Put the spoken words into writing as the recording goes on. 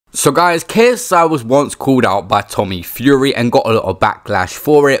So guys, KSI was once called out by Tommy Fury and got a lot of backlash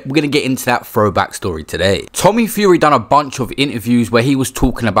for it. We're going to get into that throwback story today. Tommy Fury done a bunch of interviews where he was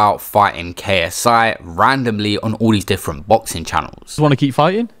talking about fighting KSI randomly on all these different boxing channels. I want to keep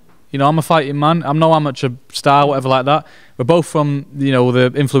fighting. You know, I'm a fighting man. I'm no amateur star, whatever like that. We're both from, you know,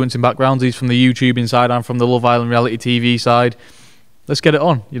 the influencing backgrounds. He's from the YouTubing side. I'm from the Love Island reality TV side. Let's get it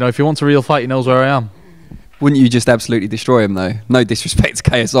on. You know, if he wants a real fight, he knows where I am. Wouldn't you just absolutely destroy him, though? No disrespect to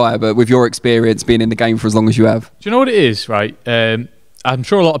KSI, but with your experience being in the game for as long as you have. Do you know what it is, right? I'm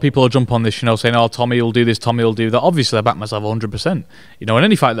sure a lot of people will jump on this, you know, saying, oh, Tommy will do this, Tommy will do that. Obviously, I back myself 100%, you know, in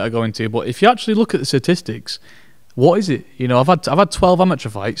any fight that I go into. But if you actually look at the statistics, what is it? You know, I've had 12 amateur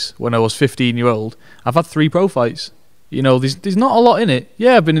fights when I was 15-year-old. I've had 3 pro fights. You know, there's not a lot in it.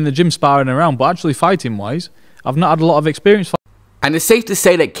 Yeah, I've been in the gym sparring around, but actually fighting-wise, I've not had a lot of experience. And it's safe to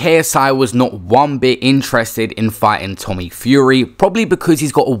say that KSI was not one bit interested in fighting Tommy Fury, probably because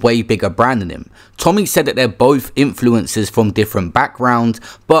he's got a way bigger brand than him. Tommy said that they're both influencers from different backgrounds,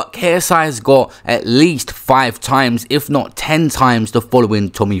 but KSI has got at least 5 times, if not 10 times, the following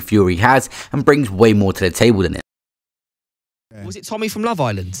Tommy Fury has, and brings way more to the table than him. Was it Tommy from Love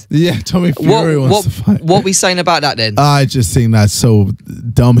Island? Yeah, Tommy Fury wants to fight. What are we saying about that then? I just think that's so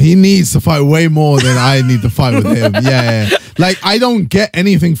dumb. He needs to fight way more than I need to fight with him. Yeah. Like, I don't get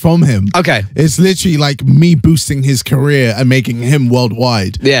anything from him. Okay. It's literally like me boosting his career and making him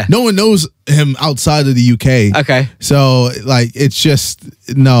worldwide. Yeah. No one knows him outside of the UK. Okay. So, like, it's just,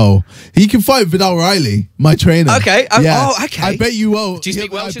 no. He can fight Vidal Riley, my trainer. Okay. Yeah. Oh, okay. I bet you won't. Do you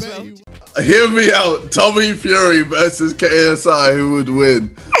speak Welsh as well? Hear me out. Tommy Fury versus KSI. Who would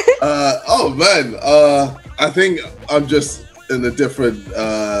win? Oh, man. I think I'm just in a different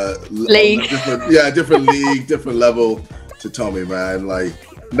league. Different league, different level to Tommy, man. Like,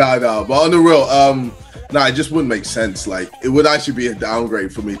 nah. But on the real, nah, it just wouldn't make sense. Like, it would actually be a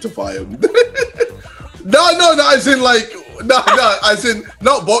downgrade for me to fight him. No, as in like, no, as in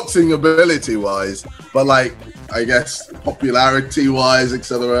not boxing ability wise, but like, I guess popularity wise,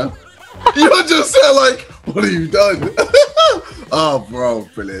 etc. You're just saying like, what have you done? Oh, bro,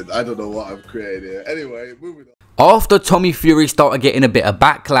 brilliant. I don't know what I've created here. Anyway, moving on. After Tommy Fury started getting a bit of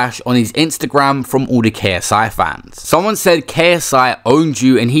backlash on his Instagram from all the KSI fans. Someone said KSI owned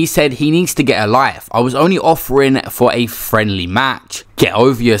you and he said he needs to get a life. I was only offering for a friendly match. Get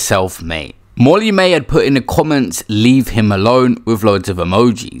over yourself, mate. Molly May had put in the comments, leave him alone, with loads of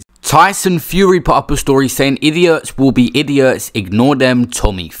emojis. Tyson Fury put up a story saying idiots will be idiots, ignore them,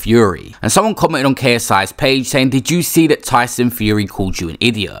 Tommy Fury. And someone commented on KSI's page saying, did you see that Tyson Fury called you an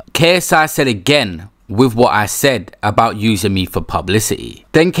idiot? KSI said again, with what I said about using me for publicity.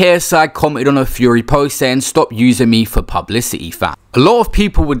 Then KSI commented on a Fury post saying, stop using me for publicity, fam. A lot of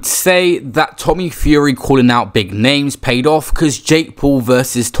people would say that Tommy Fury calling out big names paid off because Jake Paul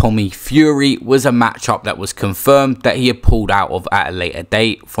versus Tommy Fury was a matchup that was confirmed that he had pulled out of at a later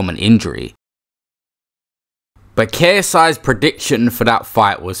date from an injury. But KSI's prediction for that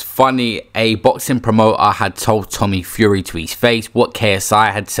fight was funny. A boxing promoter had told Tommy Fury to his face what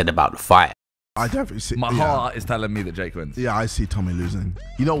KSI had said about the fight. I definitely see. My heart is telling me that Jake wins. Yeah, I see Tommy losing.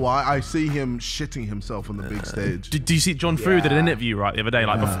 You know why? I see him shitting himself on the big stage. Do you see John Fu did an interview right the other day?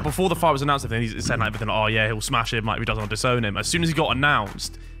 Like before the fight was announced, he said like everything. Oh yeah, he'll smash him. Like he doesn't want to disown him. As soon as he got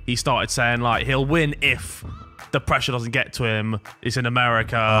announced, he started saying like he'll win if the pressure doesn't get to him. It's in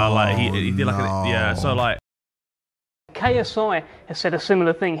America. Like he did like yeah. So like. KSI has said a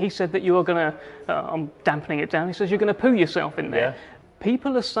similar thing. He said that you are gonna. I'm dampening it down. He says you're gonna poo yourself in there. Yeah.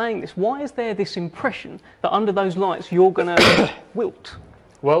 People are saying this. Why is there this impression that under those lights you're going to wilt?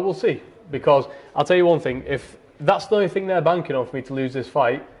 Well, we'll see. Because I'll tell you one thing. If that's the only thing they're banking on for me to lose this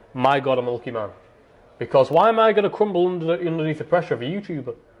fight, my God, I'm a lucky man. Because why am I going to crumble underneath the pressure of a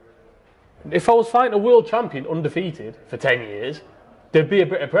YouTuber? If I was fighting a world champion undefeated for 10 years, there'd be a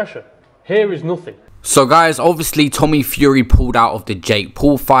bit of pressure. Here is nothing. So guys, obviously Tommy Fury pulled out of the Jake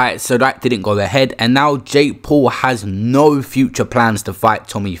Paul fight, so that didn't go ahead, and now Jake Paul has no future plans to fight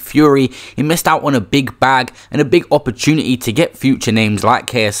Tommy Fury. He missed out on a big bag and a big opportunity to get future names like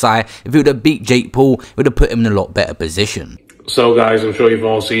KSI. If he would have beat Jake Paul, it would have put him in a lot better position. So guys, I'm sure you've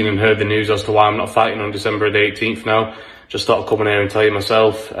all seen and heard the news as to why I'm not fighting on December the 18th now. Just thought I'd come in here and tell you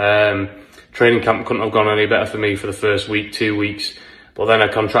myself. Training camp couldn't have gone any better for me for the first week, 2 weeks. But then I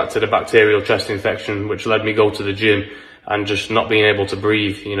contracted a bacterial chest infection, which led me go to the gym and just not being able to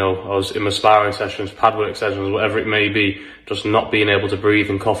breathe. You know, I was in my sparring sessions, pad work sessions, whatever it may be, just not being able to breathe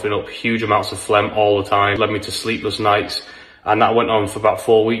and coughing up huge amounts of phlegm all the time. It led me to sleepless nights. And that went on for about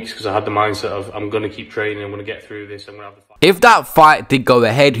 4 weeks because I had the mindset of, I'm going to keep training, I'm going to get through this, I'm going to have the fight. If that fight did go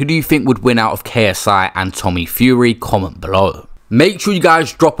ahead, who do you think would win out of KSI and Tommy Fury? Comment below. Make sure you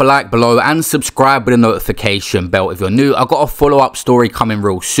guys drop a like below and subscribe with a notification bell if you're new. I've got a follow-up story coming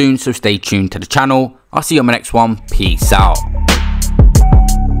real soon, so stay tuned to the channel. I'll see you on my next one. Peace out.